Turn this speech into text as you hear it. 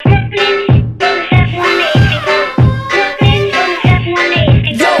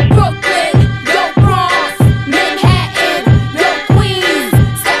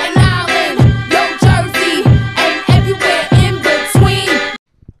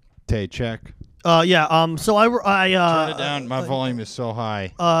Tay, check. Yeah. So I Turn it down. My volume is so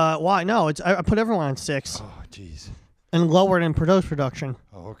high. Why? No, it's I put everyone on 6 Oh, jeez. and lowered in post-production.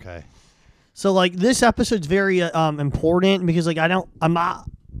 Oh, okay. So like this episode's very important because like I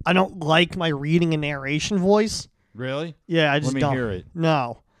don't like my reading and narration voice. Really? Yeah, I just Let me don't. hear it.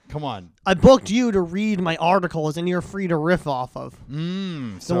 No. Come on. I booked you to read my articles, and you're free to riff off of.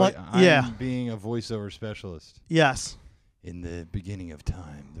 So what- I'm yeah. being a voiceover specialist. Yes. In the beginning of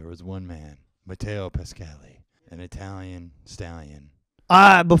time, there was one man, Matteo Pascali, an Italian stallion.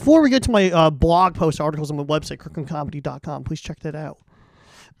 Before we get to my blog post articles on my website, crookandcomedy.com, please check that out.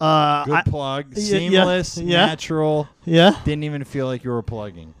 Good plug. yeah, Seamless, yeah. natural. Yeah. Didn't even feel like you were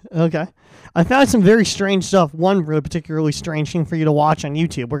plugging. Okay. I found some very strange stuff. One really particularly strange thing for you to watch on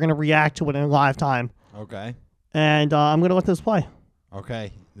YouTube. We're going to react to it in live time. Okay. And I'm going to let this play.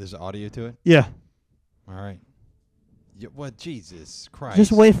 Okay. There's audio to it? Yeah. All right. What? Jesus Christ.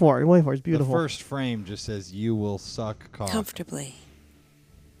 Just wait for it. Wait for it. It's beautiful. The first frame just says, "You will suck cock." Comfortably.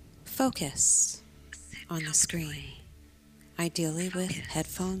 Focus on the screen. Ideally with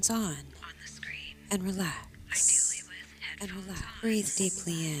headphones on. And relax. And relax. Breathe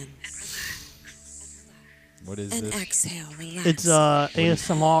deeply in. What is And this? exhale. Relax. It's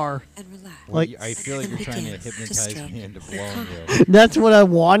ASMR. And relax. I feel like and you're trying to begin to hypnotize stroke me into your blowing cock. you. That's what I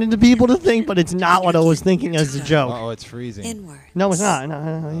wanted the people to think, but it's not what I was thinking as a joke. Oh, it's freezing. Inward. No, it's not.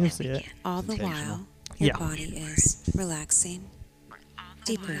 No, you see it. All the intentional. while, your Yeah. body is relaxing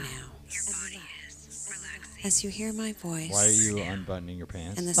deeper now. As you hear my voice Why are you unbuttoning your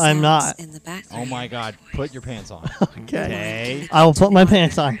pants? and the I'm sounds not. in the background Oh my God! Put your pants on. Okay. I will put my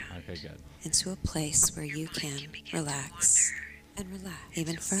pants on. Okay, good. into a place where you can relax and relax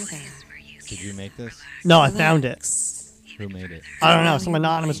even further. Did you make this? No, I found it. Relax. Who made it? I don't know. Allow Some your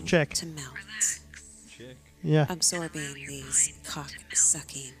anonymous mind chick. to melt, Chick. Yeah. absorbing these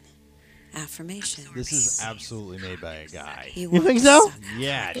cock-sucking affirmations. This is absolutely made by a guy. You want think to so? suck.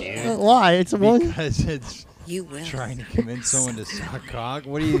 Yeah, dude. Why? It's a woman. Because it's You will. trying to convince someone to suck cock.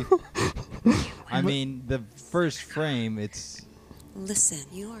 What do you? I mean, the first frame. It's Listen.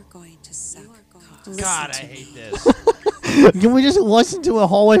 You are going to suck cock. Listen God. I to hate me. this. Can we just listen to a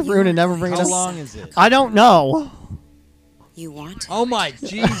hallway through and never bring it How up? long is it? I don't know. You want it. Oh my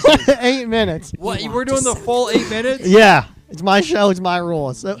Jesus! 8 minutes. What? You We're want doing to the suck full 8 minutes? Yeah. It's my show. It's my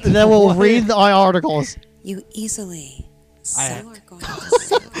rules. So, and then we'll read my articles. You easily I- suck cock.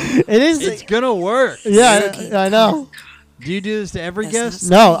 It is. It's gonna work. Yeah, I know. Do you do this to every That's guest?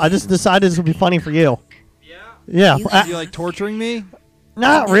 not No, I just decided this would be funny for you. Yeah. You Yeah. Do you like torturing me?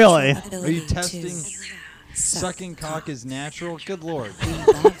 Not really. Are you testing? Sucking cock is natural? Good lord.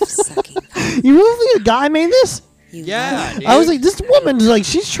 You love sucking cock. You really think a guy made this? You Yeah, love- dude. I was like, this woman's like,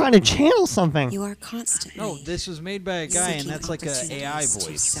 she's trying to channel something. You are constantly. No, this was made by a guy, and seeking that's like a AI opportunities to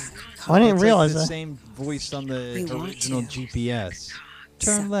voice. suck cock. I didn't It's realize like the that. same voice on the You want original to. GPS.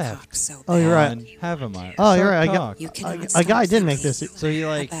 Suck Turn left. cock so Oh, you're bad. right. Have a mind. Oh, you're Suck right. cock. You A cannot guy stop did make thinking this. So you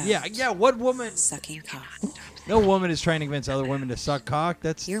like, about yeah. What woman? sucking cock. No woman is trying to convince other women to suck cock.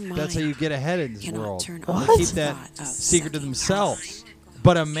 That's Your how you mind get ahead in this cannot world. turn They off keep the that thought of secret to sucking themselves.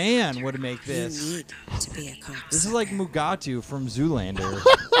 But a man would make You this. need to be a cock. This is like Mugatu from Zoolander.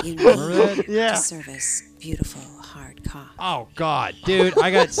 You Remember need that? Yeah. to service beautiful hard cock. Oh God, dude! I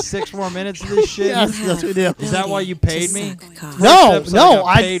got 6 more minutes of this shit. Yes. You that's have what we do. the Is that why you ability paid to me? suck cock. No, episode no,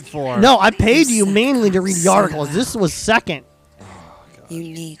 I got paid for. No, I paid you Suck mainly to cock read the so articles. bad. This was second. You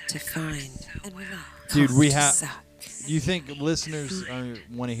need to find and relax. Dude, cock we to have- suck. You think listeners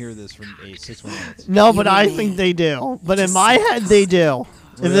want to hear this from 6 more minutes? No, but You I may think they do. But in just my suck head, they do.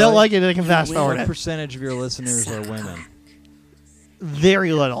 If they Really? don't like it, they can fast will. forward What it. percentage of your listeners are Suck women? cock.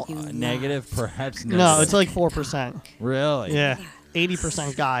 Very little. You love Negative, perhaps negative. No, it's like 4%. Really? Yeah.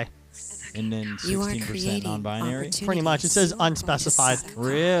 80% guy. And then You are 16% creating non-binary. Pretty much. It says opportunities unspecified. to suck.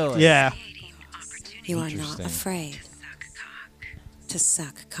 Really? Yeah. You are not Interesting. afraid to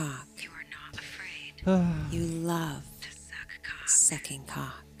suck cock. You love sucking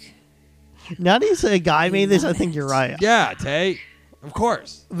cock. Now that you say a guy You made this, I love think it. you're right. Yeah, Tay. Of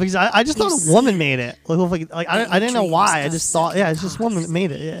course. Because I just You thought a see woman made it. Like that I didn't know your why. I dreams just of thought, yeah, sucking it's just cock woman that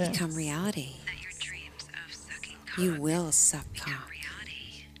made it. Yeah. Become reality. You will suck cock.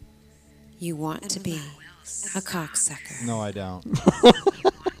 You want to be a cocksucker. No, I don't.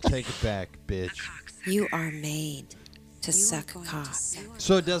 Take it back, bitch. You are made to suck cock.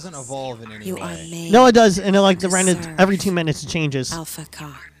 So it doesn't evolve in any You are way. made No, it does. And like the to random, serve every 2 minutes it changes. alpha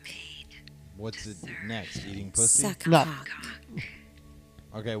cock. What's it next? Eating pussy? Suck No. cock.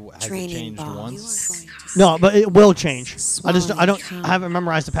 Okay, has it Training changed ball. once? No, but it will change. I Swallowing don't, cum. I haven't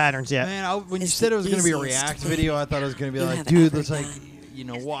memorized the patterns yet. Man, when you It's said it was the going to be a easiest react thing video, I thought it was going to be you like, have dude, ever let's like done.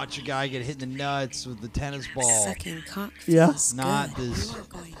 watch a guy get hit in the nuts with the tennis ball. Sucking cock Yeah. feels Not good. this, You are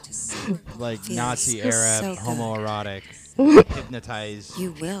going to suck. like Feels Nazi so Arab good. homoerotic hypnotize.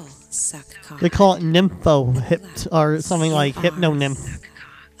 You will suck cock. They call it nympho hipt or something like hypno nymph.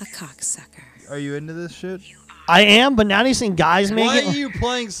 A cocksucker. Are you into this shit? I am, but now they're saying guys make Why it are you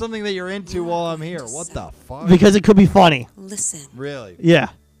playing something that you're into while I'm here? What the fuck? because it could be funny. Listen. Really? Yeah.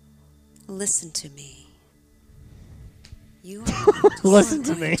 Listen to me. You are Listen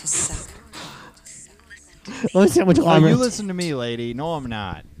to going me. to suck. Let me see how much Oh, longer. you listen to me, lady. No, I'm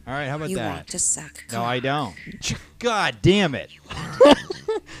not. All right, how about You that? want to suck cock. No, I don't. God damn it.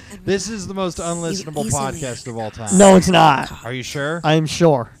 This is the most unlistenable easily- podcast of all time. No, it's not. Are you sure? I'm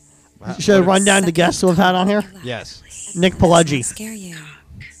sure. Wha- Should I what- run down the guests who have had on here? Yes. Nick Let's not Pileggi. scare you.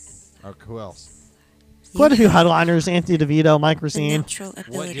 Okay, who else? Quite a few have headliners. Anthony DeVito, Mike the Racine. natural What,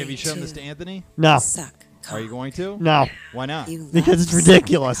 ability have you shown this to Anthony? No. suck cock. Are you going to? No. Why not? You Because love it's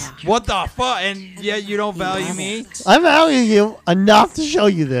ridiculous. sucking cock. What the fuck? And yet you don't You value love me? it. I value you enough to show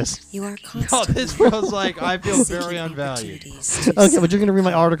you this. You are No, constantly this feels like I feel seeking very unvalued. opportunities to Okay, suck but you're going to read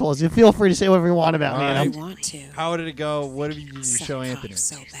my articles. You feel free to say whatever you want about me. All and right. if I'm- you want to. How did it go? What did you Suck show cock Anthony?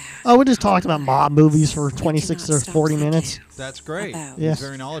 so bad. Oh, we just talked about mob movies for 26 cannot or stop 40 thinking. minutes. That's great. About- Yeah. He's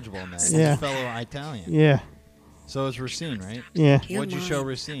very knowledgeable in that. He's Yeah. a fellow Italian. Yeah. So is Racine, right? Yeah. Your What'd you show mind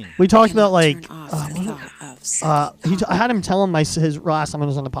Racine? We talked cannot about like turn off the thought of sucking I had him tell him his last time I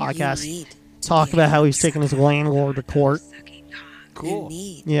was on the cock. podcast. You need to Talk be about how able he's to taking his suck landlord to court. cock. Cool. You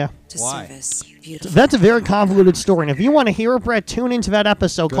need Yeah. to Why? service beautiful. That's a very convoluted story. And if you want to hear it, Brett, tune into that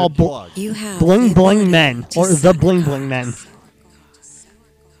episode Good called plug. You have Bling the Bling ability Men to or The suck Bling cock. Bling Men.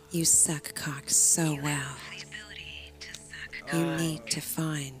 You suck cock so well. You need to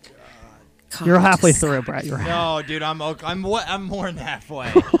find. Cock You're to halfway suck. through, Brett. You're No, dude, I'm more than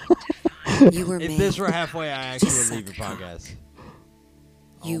halfway. You were If made. this were halfway, I actually would suck leave your cock. podcast.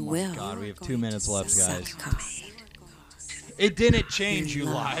 You Oh my will. God, we have 2 minutes left, guys. Suck cock. It didn't change, you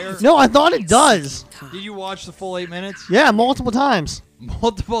liar. No, I thought it does. Cock. Did you watch the full 8 minutes? Yeah, multiple times.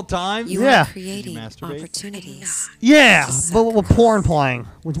 Multiple times? You Yeah. are creating Did you masturbate? opportunities. Yeah, but with porn playing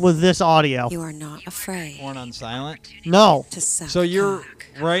with this audio. You are not afraid Porn on silent? No. to suck So you're, cock.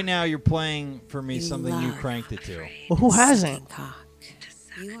 right now you're playing for me You something you love cranked it to. Well, who Sucking hasn't? cock.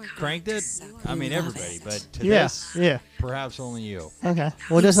 You are Cranked going it? to suck. I You mean, love everybody, it. but to Yeah, this, yeah. perhaps only you. Okay.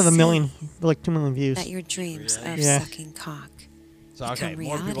 Well, it does have a see million, like 2 million views. That your dreams of Yeah. sucking cock. So, okay, Become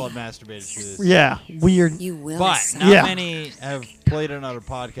more people have reality. masturbated to this. Yeah, weird. You will But suck. not Yeah. many have played another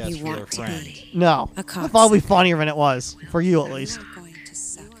podcast You for their want to friend. be. No. A I thought it would be funnier than it was. For you, at least. You are going to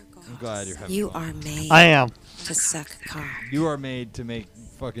suck. I'm glad you're having You fun. are made I am. to suck cock. You are made to make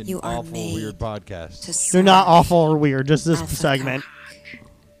fucking You are awful, made weird podcasts. To They're not serve awful or weird, just this alpha segment. cock.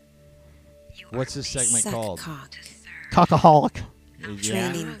 What's this segment Suck called? cock. Cockaholic.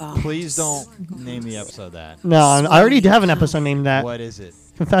 Yeah. Training balls. Please don't name the episode that. No, I already have an episode named that. What is it?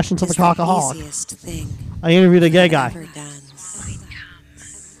 Confessions of a Is the Cockaholic. easiest thing I interviewed a gay I've guy. ever done.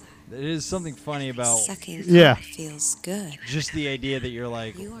 There is something funny about Sucking Yeah. cock feels good. just the idea that you're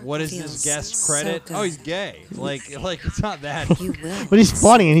like, You are- what is feels this guest so credit? good. Oh, he's gay. Like it's not that. You will. But he's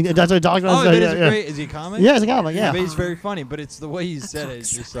funny, and that's what I talked about. Oh, that is yeah, a yeah. great. Is he a comic? Yeah, it's a comic, yeah. but he's very funny. But it's the way you A said it.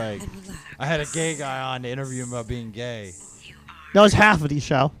 It's just like cocksucker and relax. I had a gay guy on to interview him about being gay. That was half of the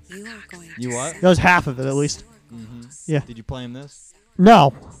show. You are going You to what? suck That was half of it, at least. Mm-hmm. Yeah. Did you play him this?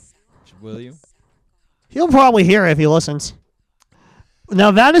 No. Will you? He'll probably hear it if he listens. Now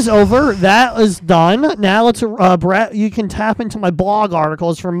that is over. That is done. Now let's, Brett, you can tap into my blog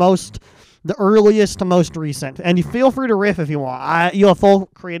articles from the earliest to most recent. And you feel free to riff if you want. You have full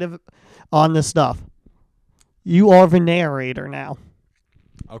creative on this stuff. You are the narrator now.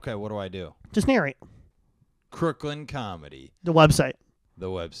 Okay. What do I do? Just narrate. Crooklyn Comedy, The website. the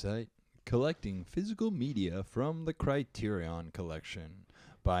website, collecting physical media from the Criterion Collection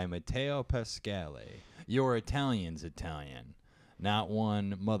by Matteo Pasquale. Your Italian's Italian. Not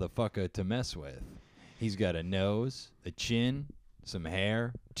one motherfucker to mess with. He's got a nose, a chin, some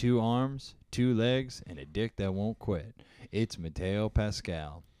hair, 2 arms, 2 legs, and a dick that won't quit. It's Matteo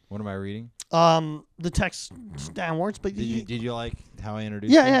Pascal. What am I reading? The text downwards, but Did you like how I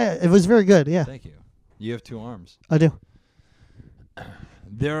introduced yeah, you? yeah, it was very good. Yeah, Thank you. You have 2 arms. I do.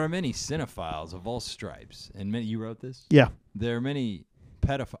 There are many cinephiles of all stripes, and many, you wrote this? Yeah, There are many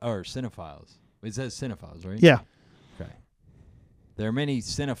cinephiles. It says cinephiles, right? yeah. Okay. There are many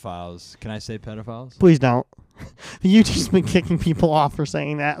cinephiles. Can I say pedophiles? Please don't. YouTube's been kicking people off for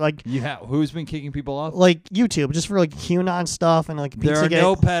saying that. Like Who's been kicking people off? YouTube, just for like QAnon stuff and like There are Pizzagate.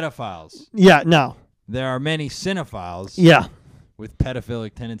 no pedophiles. Yeah, no. There are many cinephiles Yeah. with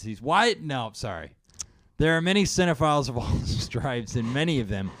pedophilic tendencies. Why? No, sorry. There are many cinephiles of all stripes, and many of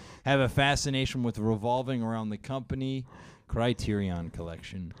them have a fascination with revolving around the company Criterion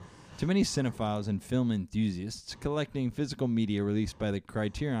Collection. To many cinephiles and film enthusiasts, collecting physical media released by the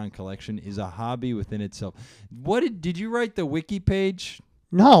Criterion Collection is a hobby within itself. Did you write the wiki page?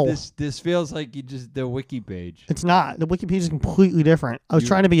 No, This feels like you just the wiki page. it's not. The Wikipedia is completely different. I was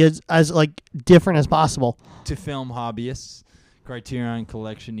trying to be as like different as possible. To film hobbyists, Criterion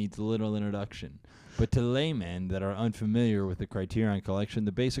Collection needs little introduction. But to laymen that are unfamiliar with the Criterion Collection,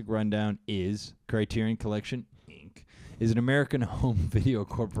 the basic rundown is Criterion Collection, Inc. is an American home video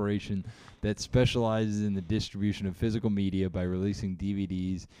corporation that specializes in the distribution of physical media by releasing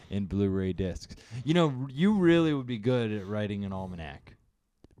DVDs and Blu-ray discs. You know, you really would be good at writing an almanac.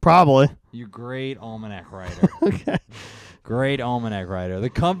 Probably. You're a great almanac writer. Okay. Great almanac writer. The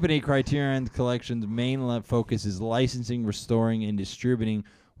company Criterion Collection's main focus is licensing, restoring, and distributing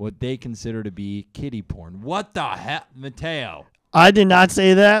what they consider to be kiddie porn. What the hell, Mateo? I did not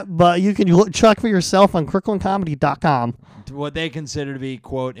say that, but you can check for yourself on CrooklynComedy.com. What they consider to be,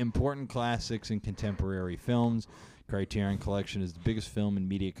 quote, important classics in contemporary films. Criterion Collection is the biggest film and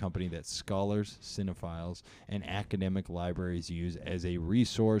media company that scholars, cinephiles, and academic libraries use as a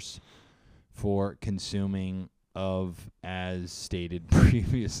resource for consuming of, as stated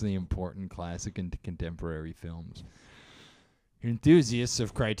previously, important classic and contemporary films. Enthusiasts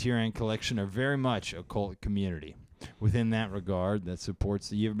of Criterion Collection are very much a cult community. Within that regard, that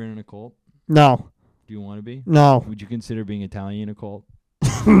supports you ever been in a cult? No. Do you want to be? No. Would you consider being Italian a cult?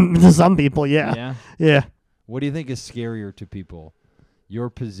 To some people, yeah. Yeah? Yeah. What do you think is scarier to people?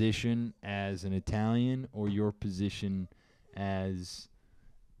 Your position as an Italian or your position as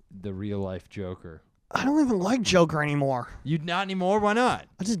the real-life Joker? I don't even like Joker anymore. You not anymore? Why not?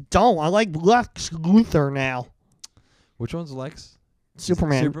 I just don't. I like Lex Luthor now. Which one's Lex?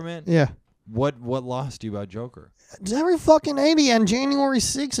 Superman. Superman? Yeah. What lost you about Joker? Every fucking 80 on January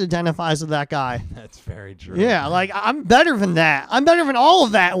 6th identifies with that guy. That's very true. Yeah, like, I'm better than that. I'm better than all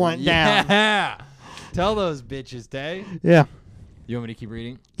of that went down. Yeah. Tell those bitches, Tay. Yeah. You want me to keep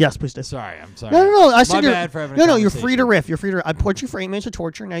reading? Yes, please do. Sorry, I'm sorry. No. I said My you're, bad for having a no, you're free to conversation. riff. You're free to. I put you for 8 minutes of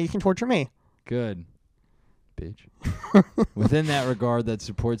torture. Now you can torture me. Good. Bitch. Within that regard that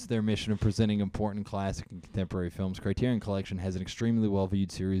supports their mission of presenting important classic and contemporary films, Criterion Collection has an extremely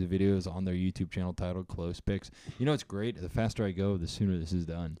well-viewed series of videos on their YouTube channel titled Close Picks. You know what's great? The faster I go, the sooner this is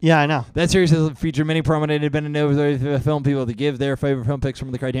done. Yeah, I know. That series has featured many prominent independent film people to give their favorite film picks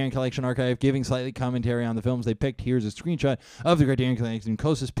from the Criterion Collection archive, giving slightly commentary on the films they picked. Here's a screenshot of the Criterion Collection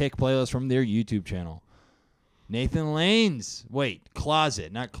closest pick playlist from their YouTube channel. Nathan Lane's. Wait,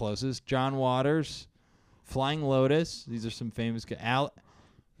 Closet, not closest. John Waters. Flying Lotus. These are some famous guys.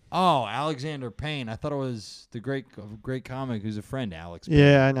 Alexander Payne. I thought it was the great comic who's a friend, Alex Payne.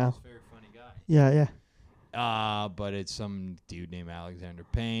 Yeah, I know. Very funny guy. Yeah. But it's some dude named Alexander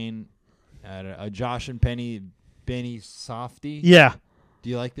Payne. Josh and Benny Safdie. Yeah, Do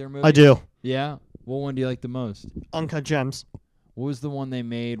you like their movie? I do. Yeah? What one do you like the most? Uncut Gems. What was the one they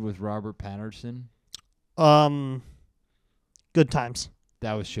made with Robert Pattinson? Good Times.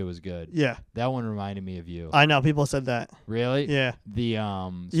 That shit was good. Yeah, That one reminded me of you. I know. People said that. Really? Yeah. The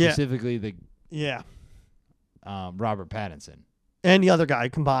specifically the Yeah. Robert Pattinson. And the other guy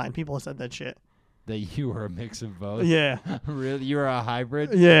combined. People said that shit. That you were a mix of both. Yeah. Really? You were a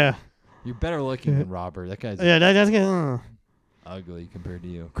hybrid? Yeah. You're better looking than Robert. That guy's Yeah, that's good. ugly compared to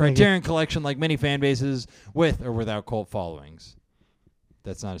you. Thank you. Criterion Collection, like many fan bases, with or without cult followings.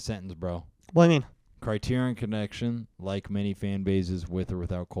 That's not a sentence, bro. What do you mean? Criterion Collection, like many fan bases, with or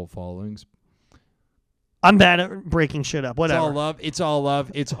without cult followings. I'm bad at breaking shit up. It's Whatever. all love. It's all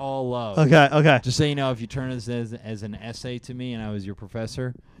love. It's all love. Okay. Just so you know, if you turn this as an essay to me and I was your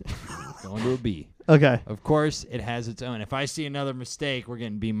professor, going to a B. Okay. Of course, it has its own. If I see another mistake, we're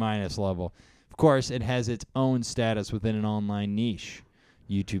getting B- level. Of course, it has its own status within an online niche.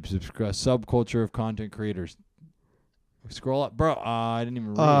 YouTube subculture of content creators. Scroll up. Bro, I didn't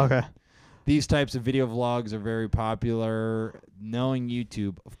even read Oh, it. okay. These types of video vlogs are very popular. Knowing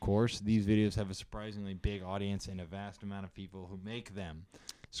YouTube, of course, these videos have a surprisingly big audience and a vast amount of people who make them.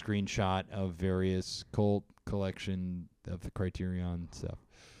 Screenshot of various cult collection of the Criterion stuff.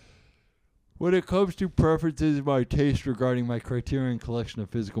 When it comes to preferences and my taste regarding my Criterion Collection of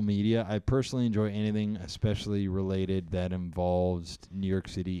physical media, I personally enjoy anything especially related that involves New York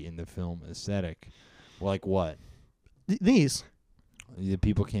City in the film aesthetic. Like what? These. The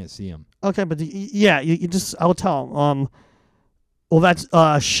people can't see them. Okay, but you just, I will tell them. Well, that's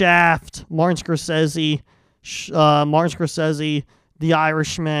Shaft, Martin Scorsese, The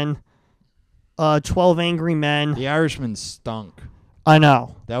Irishman, 12 Angry Men. The Irishman stunk. I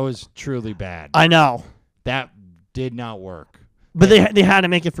know. That was truly bad. I know. That did not work. But they had to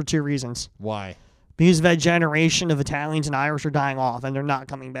make it for 2 reasons. Why? Because that generation of Italians and Irish are dying off, and they're not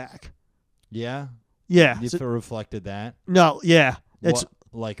coming back. Yeah? Yeah. If it reflected that? No, yeah. It's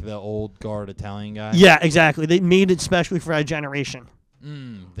like the old guard Italian guy? Yeah, exactly. They made it specially for that generation.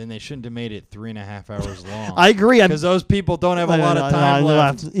 Then they shouldn't have made it 3.5 hours long. I agree. Because those people don't have a lot of time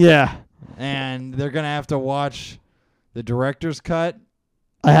left. Yeah. And they're going to have to watch the director's cut.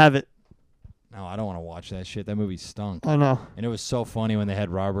 I have it. No, I don't want to watch that shit. That movie stunk. I know. And it was so funny when they had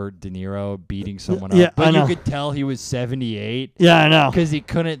Robert De Niro beating someone Yeah, up. But I know. you could tell he was 78. Yeah, I know. Because he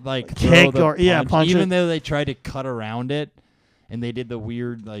couldn't, Kick throw the or- yeah, punch Even it. though they tried to cut around it, and they did the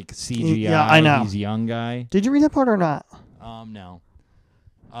weird, CGI. Yeah, I know. He's a young guy. Did you read that part or not? No.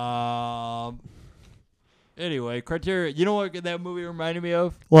 Anyway, Criteria. You know what that movie reminded me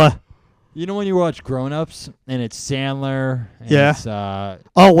of? What? You know when you watch Grown Ups and it's Sandler and Yeah. it's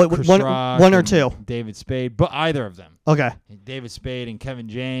Oh, wait, Chris one Rock or and two? David Spade, but either of them. Okay. David Spade and Kevin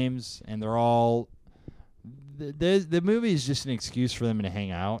James, and they're all. The movie is just an excuse for them to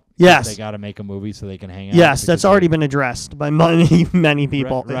hang out. Yes. They got to make a movie so they can hang out. Yes, that's because already been addressed by many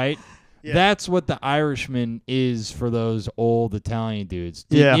people. Right? Yeah. That's what The Irishman is for those old Italian dudes.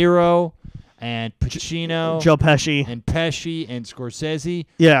 De Yeah. Niro and Pacino Joe Pesci. and Pesci and Scorsese.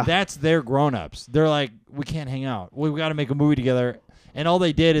 Yeah. That's their grown-ups. They're like, we can't hang out. We've got to make a movie together. And all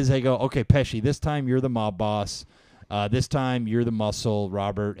they did is they go, okay, Pesci, this time you're the mob boss. This time you're the muscle,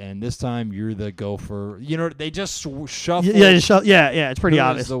 Robert. And this time you're the gopher. You know, they just shuffle. Yeah, it's pretty who is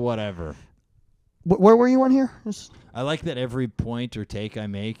obvious. the whatever. Where were you on here? I like that every point or take I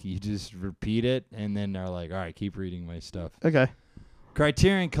make, you just repeat it, and then are like, all right, keep reading my stuff. Okay.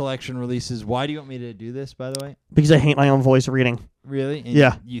 Criterion Collection releases. Why do you want me to do this, by the way? Because I hate my own voice reading. Really? And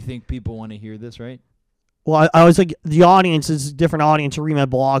Yeah. You think people want to hear this, right? Well, I was like, the audience is a different audience who read my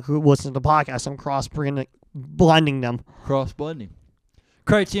blog, who listen to the podcast. I'm blending them. Cross-blending.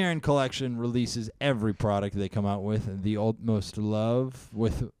 Criterion Collection releases every product they come out with the utmost love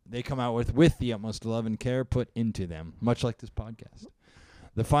they come out with the utmost love and care put into them, much like this podcast.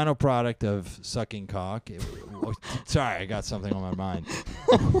 The final product of sucking cock. Sorry, I got something on my mind.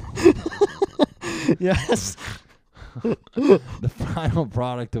 Yes. The final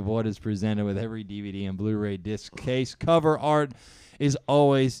product of what is presented with every DVD and Blu-ray disc case cover art is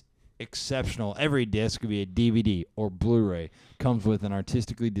always exceptional. Every disc could be a DVD or Blu-ray. Comes with an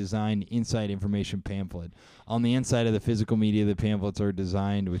artistically designed inside information pamphlet. On the inside of the physical media, the pamphlets are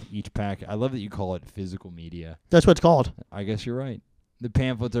designed with each pack. I love that you call it physical media. That's what it's called. I guess you're right. The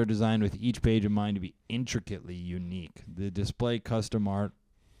pamphlets are designed with each page in mind to be intricately unique. The display custom art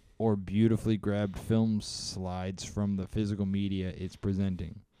or beautifully grabbed film slides from the physical media it's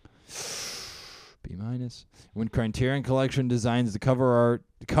presenting. B-. When Criterion Collection designs the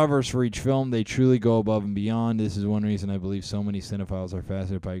covers for each film, they truly go above and beyond. This is one reason I believe so many cinephiles are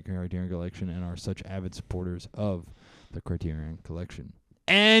fascinated by Criterion Collection and are such avid supporters of the Criterion Collection.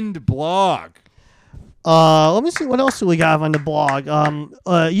 End blog. Let me see what else do we have on the blog.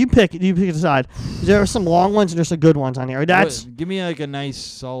 You pick a side. There are some long ones and there's some good ones on here. Give me like a nice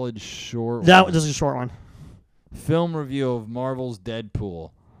solid short This is a short one. Film review of Marvel's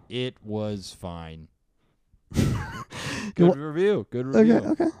Deadpool. It was fine. Good review. Good review.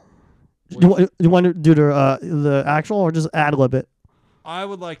 Okay. Do you want to do the actual or just ad-lib it? I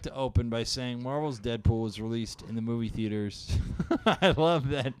would like to open by saying Marvel's Deadpool was released in the movie theaters. I love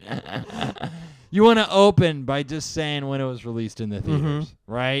that. You want to open by just saying when it was released in the theaters,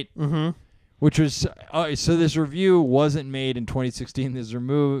 right? Mm-hmm. Which was so this review wasn't made in 2016. This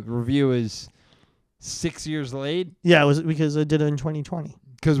review is 6 years late. Yeah, it was because I did it in 2020.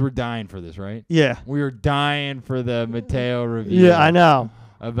 Because we're dying for this, right? Yeah. We were dying for the Mateo review. Yeah, I know.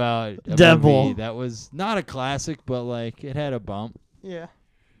 About a Deadpool. movie that was not a classic, but it had a bump. Yeah.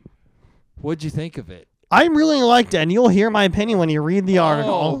 What'd you think of it? I really liked it, and you'll hear my opinion when you read the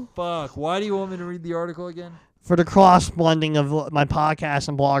article. Oh, fuck. Why do you want me to read the article again? For the cross-blending of my podcast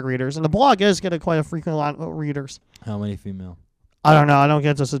and blog readers. And the blog is getting quite a frequent lot of readers. How many female? I don't know. I don't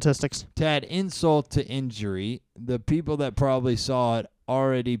get the statistics. To add insult to injury, the people that probably saw it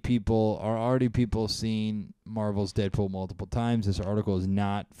are already people seeing Marvel's Deadpool multiple times. This article is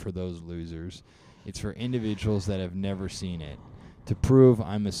not for those losers. It's for individuals that have never seen it. To prove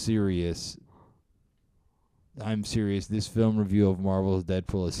I'm serious, this film review of Marvel's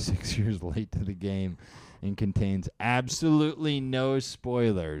Deadpool is 6 years late to the game and contains absolutely no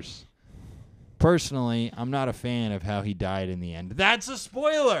spoilers. Personally, I'm not a fan of how he died in the end. That's a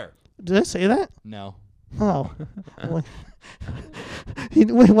spoiler! Did I say that? No. Oh. Why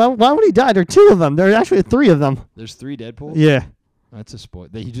would he die? There are two of them. There are actually three of them. There's 3 Deadpools? Yeah. That's a spoil.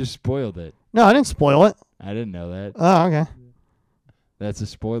 You just spoiled it. No, I didn't spoil it. I didn't know that. Oh, okay. That's a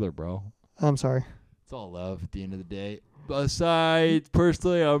spoiler, bro. I'm sorry. It's all love at the end of the day. Besides,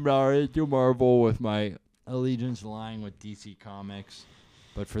 personally, I'm not into Marvel with my allegiance lying with DC Comics.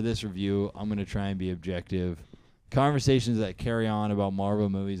 But for this review, I'm going to try and be objective. Conversations that carry on about Marvel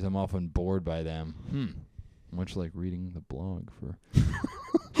movies, I'm often bored by them. Much like reading the blog for...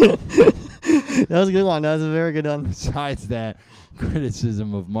 That was a good one. That was a very good one. Besides that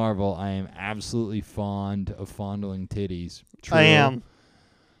criticism of Marvel, I am absolutely fond of fondling titties. True. I am.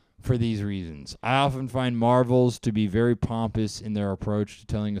 For these reasons. I often find Marvels to be very pompous in their approach to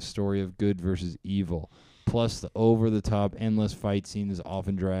telling a story of good versus evil. Plus, the over-the-top, endless fight scenes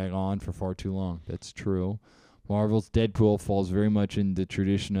often drag on for far too long. That's true. Marvel's Deadpool falls very much in the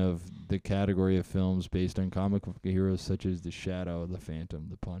tradition of the category of films based on comic book heroes such as The Shadow, The Phantom,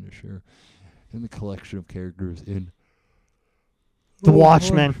 The Punisher, and the collection of characters in The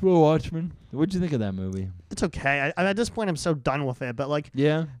Watchmen. The Watchmen. What'd you think of that movie? It's okay. At this point, I'm so done with it. But like,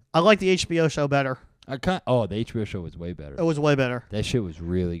 Yeah. I like the HBO show better. The HBO show was way better. It was way better. That shit was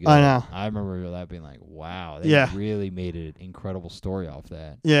really good. I know. I remember that being like, wow, they Yeah. really made an incredible story off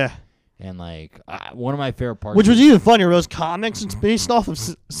that. Yeah. And like, one of my favorite parts. Which was even funnier. Those comics it's based off of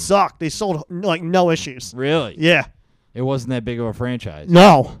sucked. They sold like no issues. Really? Yeah. It wasn't that big of a franchise.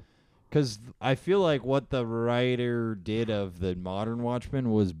 No. Because I feel like what the writer did of the modern Watchmen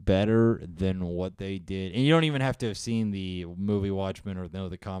was better than what they did. And you don't even have to have seen the movie Watchmen or know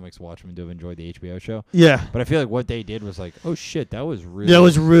the comics Watchmen to have enjoyed the HBO show. Yeah. But I feel like what they did was like, oh shit, that was really... That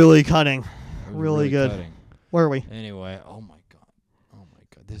was really cutting. that was really good. cutting. Where are we? Anyway, oh my god.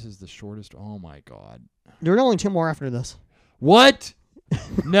 This is the shortest. Oh my god. There are only 2 more after this. What?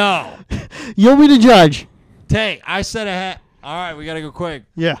 No. You'll be the judge. Tay, I said I had... All right, we got to go quick.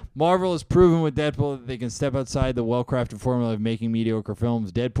 Yeah. Marvel has proven with Deadpool that they can step outside the well-crafted formula of making mediocre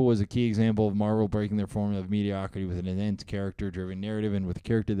films. Deadpool is a key example of Marvel breaking their formula of mediocrity with an intense character-driven narrative and with a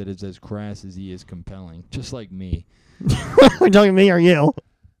character that is as crass as he is compelling. Just like me. Are you talking to me or you?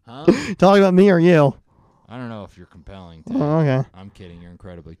 Huh? Talking about me or you? I don't know if you're compelling, Tay. Oh, okay. I'm kidding. You're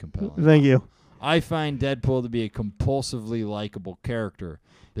incredibly compelling. Thank you. I find Deadpool to be a compulsively likable character.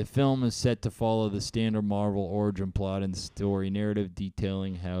 The film is set to follow the standard Marvel origin plot and story narrative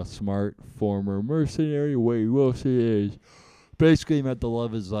detailing how smart former mercenary Wade Wilson is. Basically met the love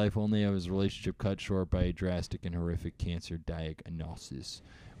of his life, only have his relationship cut short by a drastic and horrific cancer diagnosis.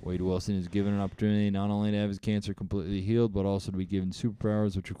 Wade Wilson is given an opportunity not only to have his cancer completely healed, but also to be given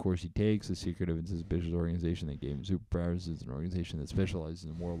superpowers, which of course he takes. The secretive and suspicious organization that gave him superpowers is an organization that specializes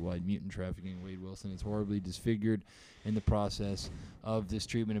in worldwide mutant trafficking. Wade Wilson is horribly disfigured in the process of this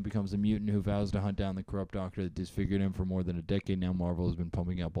treatment and becomes a mutant who vows to hunt down the corrupt doctor that disfigured him for more than a decade now. Marvel has been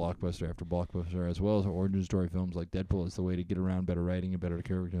pumping out blockbuster after blockbuster, as well as origin story films like Deadpool is the way to get around better writing and better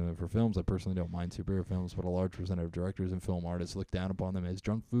character for films. I personally don't mind superhero films, but a large percentage of directors and film artists look down upon them as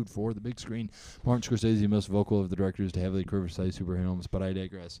junk food for the big screen. Martin Scorsese is the most vocal of the directors to heavily criticize superhero films, but I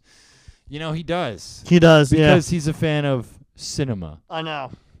digress. You know, he does. He does, because he's a fan of cinema. I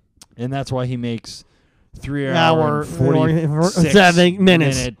know. And that's why he makes 3 Hour, hour, 46 7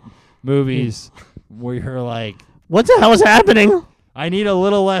 minutes. minute movies where you're like, What the hell is happening? I need a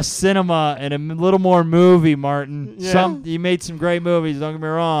little less cinema and a little more movie, Martin. Yeah. You made some great movies, don't get me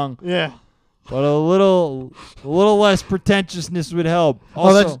wrong, Yeah. but a little less pretentiousness would help.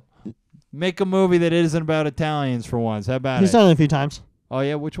 Also, make a movie that isn't about Italians for once. How about He's it? done it a few times. Oh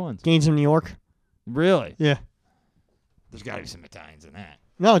yeah, which ones? Gangs of New York. Really? Yeah. There's got to be some Italians in that.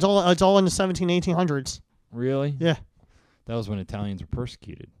 No, it's all in the 1800s. Really? Yeah. That was when Italians were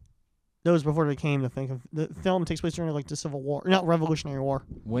persecuted. That was before they came to think of. The film takes place during like the Civil War, not Revolutionary War.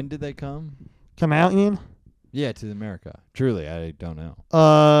 When did they come? Come out, Ian? Yeah, to America. Truly, I don't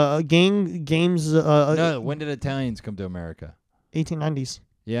know. Games. No, when did Italians come to America? 1890s.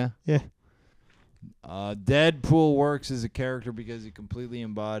 Yeah? Yeah. Deadpool works as a character because he completely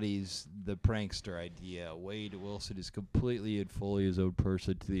embodies the prankster idea. Wade Wilson is completely and fully his own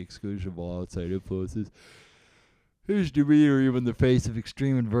person to the exclusion of all outside influences. His demeanor, even the face of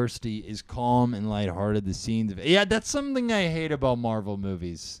extreme adversity, is calm and lighthearted. The scenes of... Yeah, that's something I hate about Marvel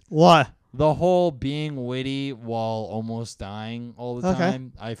movies. What? The whole being witty while almost dying all the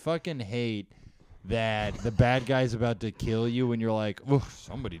time. I fucking hate that the bad guy's about to kill you when you're like, oh,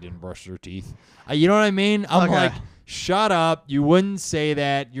 somebody didn't brush their teeth. You know what I mean? I'm like, shut up. You wouldn't say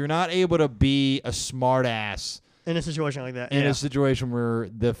that. You're not able to be a smart ass In a situation like that. in a situation where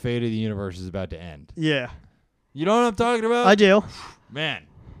the fate of the universe is about to end. Yeah. You know what I'm talking about? I do. Man,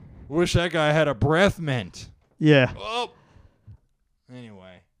 wish that guy had a breath mint. Yeah. Oh.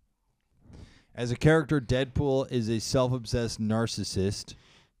 Anyway. As a character, Deadpool is a self-obsessed narcissist.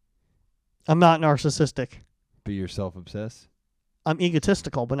 I'm not narcissistic. But you're self-obsessed? I'm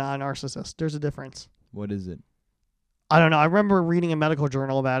egotistical, but not a narcissist. There's a difference. What is it? I don't know. I remember reading a medical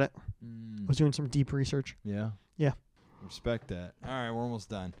journal about it. I was doing some deep research. Yeah? Yeah. Respect that. All right, we're almost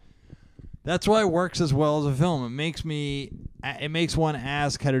done. That's why it works as well as a film. It makes one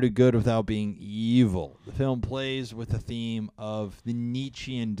ask how to do good without being evil. The film plays with the theme of the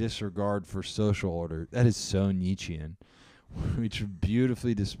Nietzschean disregard for social order. That is so Nietzschean, which is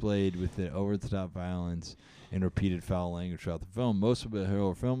beautifully displayed with the over-the-top violence and repeated foul language throughout the film. Most of the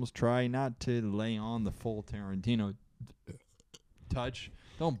horror films try not to lay on the full Tarantino touch.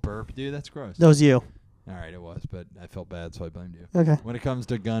 Don't burp, dude. That's gross. That was you. All right, it was, but I felt bad, so I blamed you. Okay. When it comes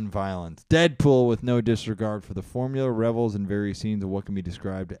to gun violence, Deadpool, with no disregard for the formula, revels in various scenes of what can be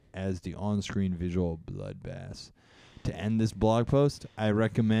described as the on-screen visual bloodbath. To end this blog post, I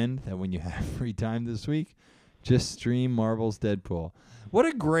recommend that when you have free time this week, just stream Marvel's Deadpool. What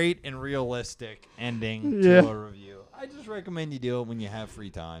a great and realistic ending to a review. I just recommend you do it when you have free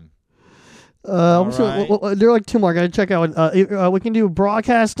time. There are like two more. I gotta check out. We can do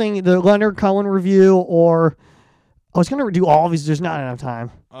broadcasting, the Leonard Cohen review, or I was gonna do all of these. There's not enough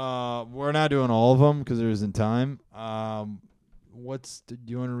time. We're not doing all of them because there isn't time. Do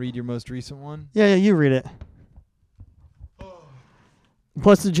you want to read your most recent one? Yeah, you read it.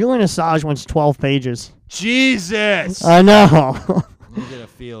 Plus, the Julian Assange one's 12 pages. Jesus! I know. You get a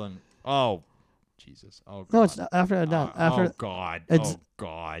feeling. Oh, Jesus. Oh, God. No, it's not. After I'm done. God. It's- Oh,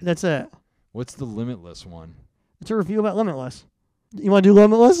 God. That's it. What's the Limitless one? It's a review about Limitless. You want to do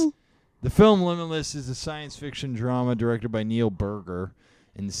Limitless? The film Limitless is a science fiction drama directed by Neil Berger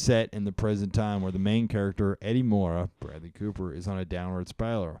and set in the present time where the main character, Eddie Mora, Bradley Cooper, is on a downward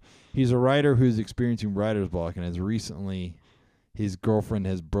spiral. He's a writer who's experiencing writer's block, and as recently his girlfriend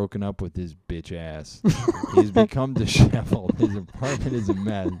has broken up with his bitch ass. He's become disheveled. His apartment is a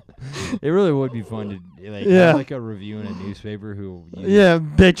mess. It really would be fun to have like a review in a newspaper who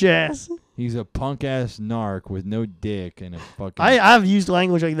bitch ass. He's a punk ass narc with no dick and a fucking I've used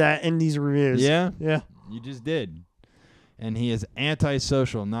language like that in these reviews. Yeah? Yeah. You just did. And he is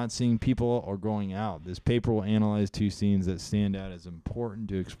antisocial, not seeing people or going out. This paper will analyze two scenes that stand out as important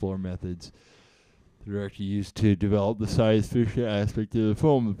to explore methods the director used to develop the science fiction aspect of the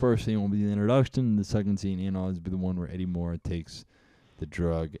film. The first scene will be the introduction. The second scene analyzed will be the one where Eddie Mora takes the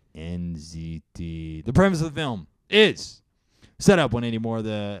drug NZT. The premise of the film is set up when Eddie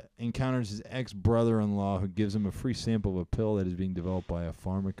Mora encounters his ex-brother-in-law who gives him a free sample of a pill that is being developed by a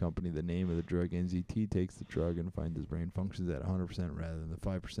pharma company. The name of the drug, NZT, takes the drug and finds his brain functions at 100% rather than the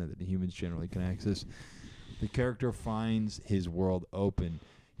 5% that the humans generally can access. The character finds his world open.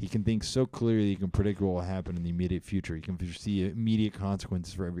 He can think so clearly he can predict what will happen in the immediate future. He can foresee immediate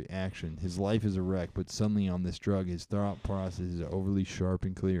consequences for every action. His life is a wreck, but suddenly on this drug, his thought process is overly sharp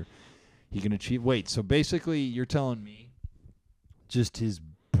and clear. He can achieve... Wait, so basically you're telling me just his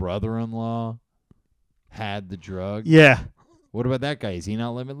brother-in-law had the drug? Yeah. What about that guy? Is he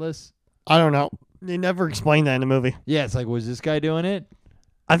not limitless? I don't know. They never explained that in the movie. Yeah, it's like, was this guy doing it?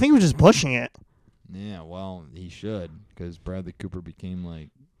 I think he was just pushing it. Yeah, well, he should, because Bradley Cooper became like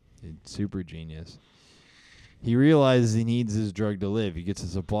a super genius. He realizes he needs his drug to live. He gets a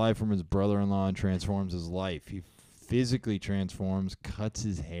supply from his brother-in-law and transforms his life. He physically transforms, cuts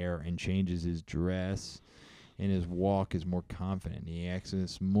his hair, and changes his dress, and his walk is more confident. He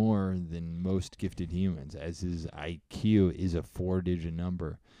accesses more than most gifted humans, as his IQ is a 4-digit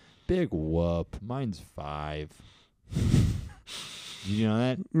number. Big whoop. Mine's 5. Did you know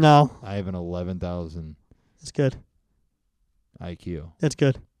that? No. I have an 11,000 It's good. IQ. It's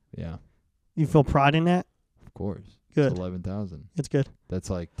good. Yeah, You feel pride in that? of course. Good. It's 11,000. It's good. That's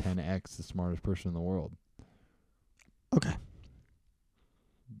like 10x the smartest person in the world. Okay.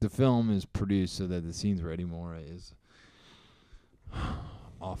 The film is produced so that the scenes where Eddie Mora is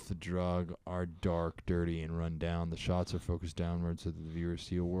off the drug are dark, dirty, and run down. The shots are focused downward so that the viewers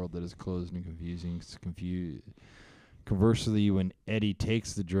see a world that is closed and confusing. Conversely, when Eddie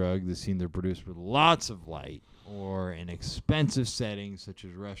takes the drug, the scenes are produced with lots of light or in expensive settings such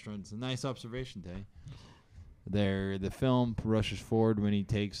as restaurants. A nice observation, Tay. The film rushes forward when he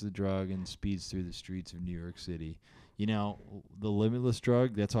takes the drug and speeds through the streets of New York City. You know, the limitless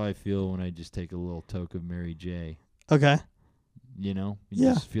drug, that's how I feel when I just take a little toke of Mary J. Okay. You know? You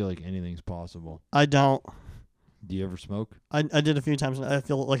Yeah. just feel like anything's possible. I don't. Do you ever smoke? I did a few times and I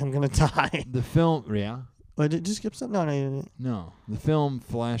feel like I'm going to die. The film, yeah. Wait, did you skip something? No, you didn't. No. The film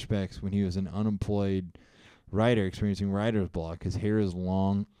flashbacks when he was an unemployed writer experiencing writer's block. His hair is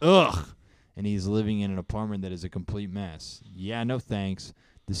long. Ugh! And he's living in an apartment that is a complete mess. Yeah, no thanks.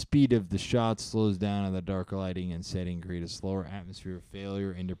 The speed of the shots slows down and the darker lighting and setting create a slower atmosphere of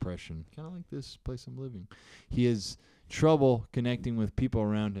failure and depression. Kind of like this place I'm living. He has trouble connecting with people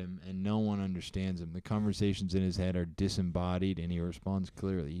around him, and no one understands him. The conversations in his head are disembodied, and he responds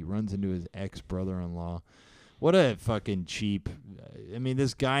clearly. He runs into his ex-brother-in-law. What a fucking cheap... I mean,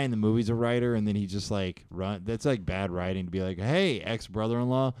 this guy in the movie's a writer, and then he just, like, that's, like, bad writing to be like, hey,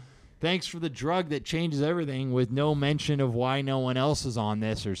 ex-brother-in-law, thanks for the drug that changes everything with no mention of why no one else is on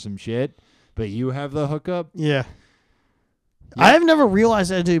this or some shit, but you have the hookup? Yeah. I have never realized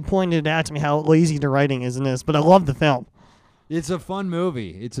that dude pointed out to me how lazy the writing is in this, but I love the film. It's a fun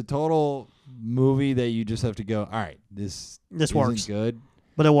movie. It's a total movie that you just have to go, all right, this works. Good.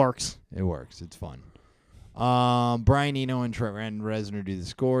 But it works. It works. It's fun. Brian Eno and Trent Reznor do the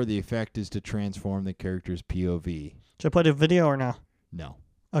score. The effect is to transform the character's POV. Should I play the video or no? No.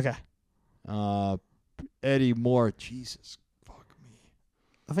 Okay. Eddie Moore. Jesus. Fuck me.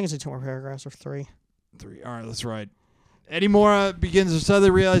 I think it's like 2 more paragraphs or 3. 3. All right, let's ride. Eddie Moore begins to suddenly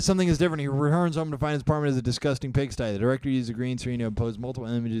realize something is different. He returns home to find his apartment as a disgusting pigsty. The director used a green screen to impose multiple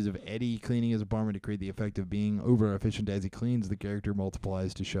images of Eddie cleaning his apartment to create the effect of being over-efficient. As he cleans, the character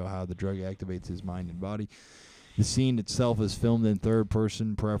multiplies to show how the drug activates his mind and body. The scene itself is filmed in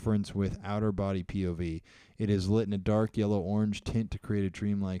third-person preference with outer body POV. It is lit in a dark yellow-orange tint to create a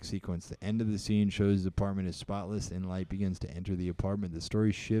dreamlike sequence. The end of the scene shows his apartment is spotless and light begins to enter the apartment. The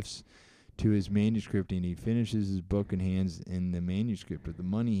story shifts to his manuscript, and he finishes his book and hands in the manuscript. With the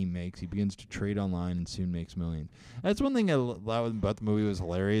money he makes, he begins to trade online and soon makes millions. That's one thing I loved about the movie was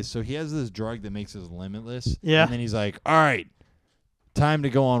hilarious. So he has this drug that makes us limitless. Yeah. And then he's like, all right, time to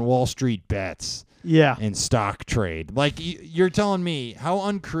go on Wall Street bets. Yeah. And stock trade. Like, you're telling me, how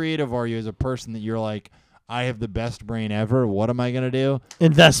uncreative are you as a person that you're like, I have the best brain ever. What am I going to do?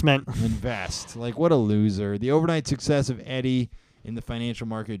 Investment. Invest. Like, what a loser. The overnight success of Eddie in the financial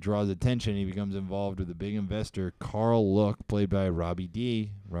market draws attention. He becomes involved with a big investor, Carl Look, played by Robert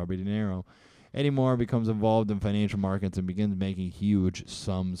De Niro. Eddie Moore becomes involved in financial markets and begins making huge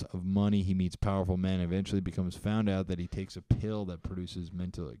sums of money. He meets powerful men and eventually becomes found out that he takes a pill that produces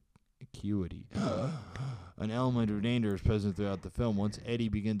mental acuity. An element of danger is present throughout the film. Once Eddie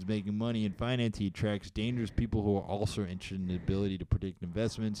begins making money in finance, he attracts dangerous people who are also interested in the ability to predict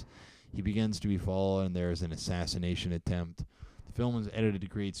investments. He begins to be followed, and there is an assassination attempt. The film was edited to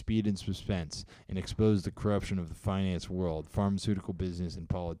create speed and suspense and expose the corruption of the finance world, pharmaceutical business, and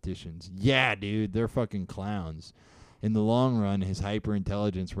politicians. Yeah, dude, they're fucking clowns. In the long run, his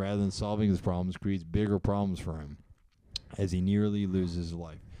hyper-intelligence, rather than solving his problems, creates bigger problems for him as he nearly loses his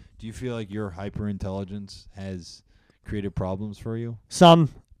life. Do you feel like your hyper-intelligence has created problems for you? Some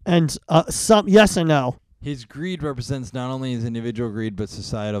yes and no. His greed represents not only his individual greed, but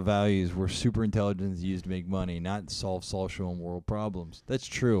societal values, where superintelligence is used to make money, not solve social and world problems. That's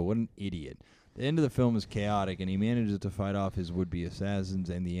true. What an idiot. The end of the film is chaotic, and he manages to fight off his would-be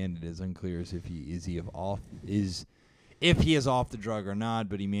assassins. In the end, it is unclear as if he is off the drug or not,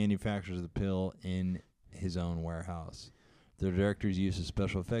 but he manufactures the pill in his own warehouse. The director's use of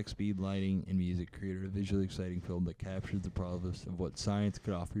special effects, speed, lighting, and music created a visually exciting film that captures the promise of what science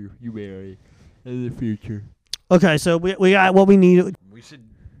could offer humanity in the future. Okay, so we got what we need. We should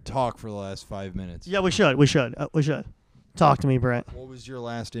talk for the last 5 minutes. Yeah, we should. We should. Talk to me, Brett. What was your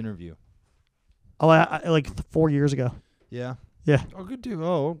last interview? Oh, I like 4 years ago. Yeah. Yeah. Oh, good too.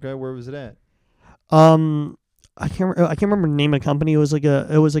 Oh, okay. Where was it at? I can't remember the name of the company. It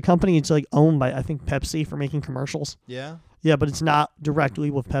was a company. It's like owned by, I think, Pepsi for making commercials. Yeah. Yeah, but it's not directly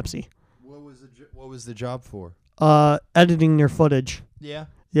with Pepsi. What was the job for? Editing their footage. Yeah.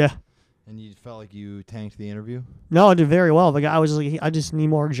 Yeah. And you felt like you tanked the interview? No, I did very well. The guy was like, I just need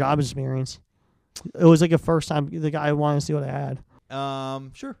more job experience. It was like a first time. The guy wanted to see what I had.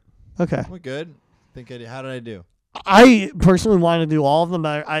 Sure. Okay. We're good. How did I do? I personally wanted to do all of them,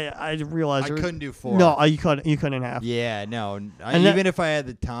 but I realized I couldn't do 4. No, you couldn't have. Yeah, no. And if I had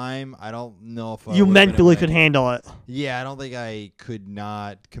the time, I don't know if you mentally could handle it. Yeah, I don't think I could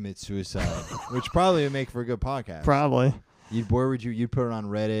not commit suicide, which probably would make for a good podcast. Probably. You'd put it on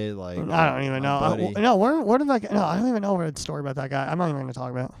Reddit, like I don't even know. Where did that? No, I don't even know the story about that guy. I'm not even going to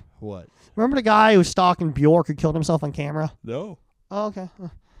talk about. What? Remember the guy who was stalking Bjork who killed himself on camera? No. Oh, okay.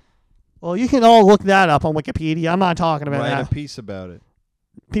 Well, you can all look that up on Wikipedia. I'm not talking about that. Write a piece about it.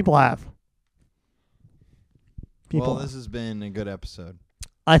 People have. Well, this has been a good episode.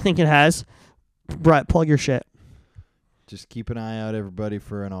 I think it has. Brett, plug your shit. Just keep an eye out, everybody,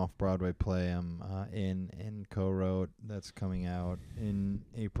 for an off-Broadway play I'm in co-wrote that's coming out in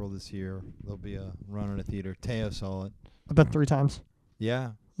April this year. There'll be a run in a theater. Teo saw it. I've been 3 times.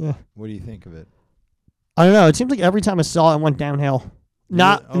 Yeah? Yeah. What do you think of it? I don't know. It seems like every time I saw it, it went downhill.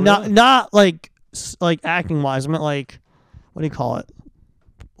 Not Oh, really? not like acting wise. I meant like, what do you call it?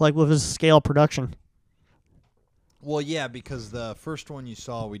 Like with his scale production. Well, yeah, because the first one you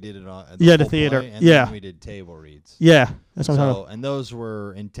saw, we did it on at Yeah, the full theater. play, and Yeah. then we did table reads. Yeah, that's what I'm talking So, about. and those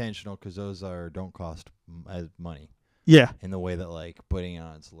were intentional because those don't cost as money Yeah. in the way that like putting it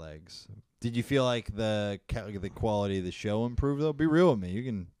on its legs. Did you feel like the quality of the show improved though? Be real with me. You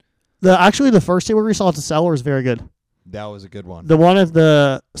can. Actually the first table we saw at the Cellar was very good. That was a good one. The one at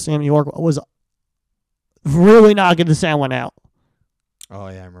the Sam New York was really not good. The sound went out. Oh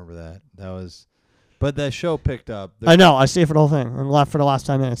yeah, I remember that. That was, but the show picked up. I know. I stayed for the whole thing and left for the last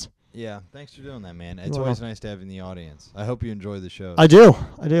 10 minutes. Yeah, thanks for doing that, man. It's You're always welcome. nice to have you in the audience. I hope you enjoy the show. I do.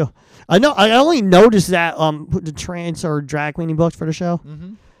 I know. I only noticed that the trans or drag queen he booked for the show.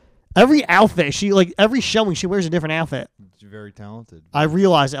 Mm-hmm. Every outfit she every showing she wears a different outfit. She's very talented. I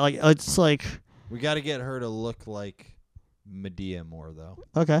realize that. Like it's like We got to get her to look like Medea more though,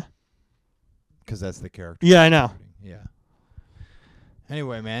 okay. because that's the character. Yeah, I know. Yeah.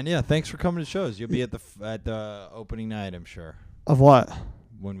 Anyway, man, yeah, thanks for coming to shows. You'll be at the opening night, I'm sure, Of what?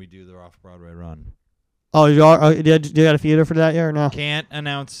 when we do the Off Broadway run. Oh, you are? Do you got a theater for that year or no? Can't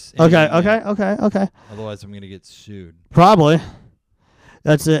announce. Okay, anything yet, okay. Otherwise, I'm gonna get sued. Probably.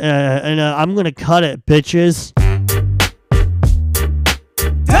 That's it. And I'm gonna cut it, bitches.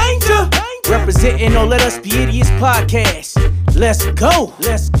 Danger! Representing on Let Us Be Idiots podcast. Let's go.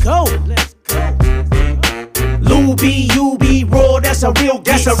 Let's go. Let's go. Lou B, you be raw, that's a real git.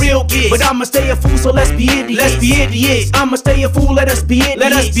 That's a real git. But I'ma stay a fool, so let's be idiots. Let's be idiots. I'ma stay a fool, let us be idiots.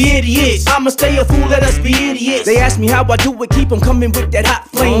 Let us be idiots. I'ma stay a fool, let us be idiots. They ask me how I do it, keep 'em coming with that hot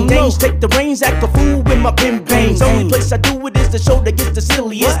flame. Names take the reins, act a fool with my pen bangs. Only place I do it is the show that gets the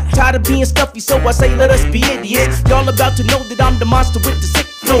silliest. Tired of being stuffy, so I say let us be idiots. Y'all about to know that I'm the monster with the sick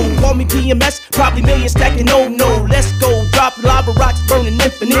flow. Call me PMS, probably millions stacking, no. Let's go, drop lava rocks, burning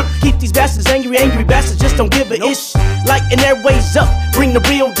infinite. Keep these bastards angry bastards just don't give a ish. Lighten their ways up, bring the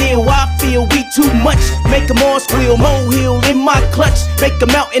real deal. I feel we too much, make them all squeal. Molehill in my clutch, make a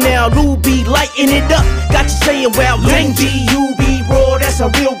mountain now. Lou be lighting it up, got you saying well. Lou B, you be raw, that's a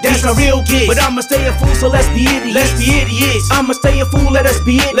real git. That's a real git. But I'ma stay a fool, so let's be idiots. Let's be idiots. I'ma stay a fool, let us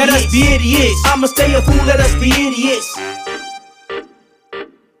be idiots. Let us be idiots. I'ma stay a fool, let us be idiots.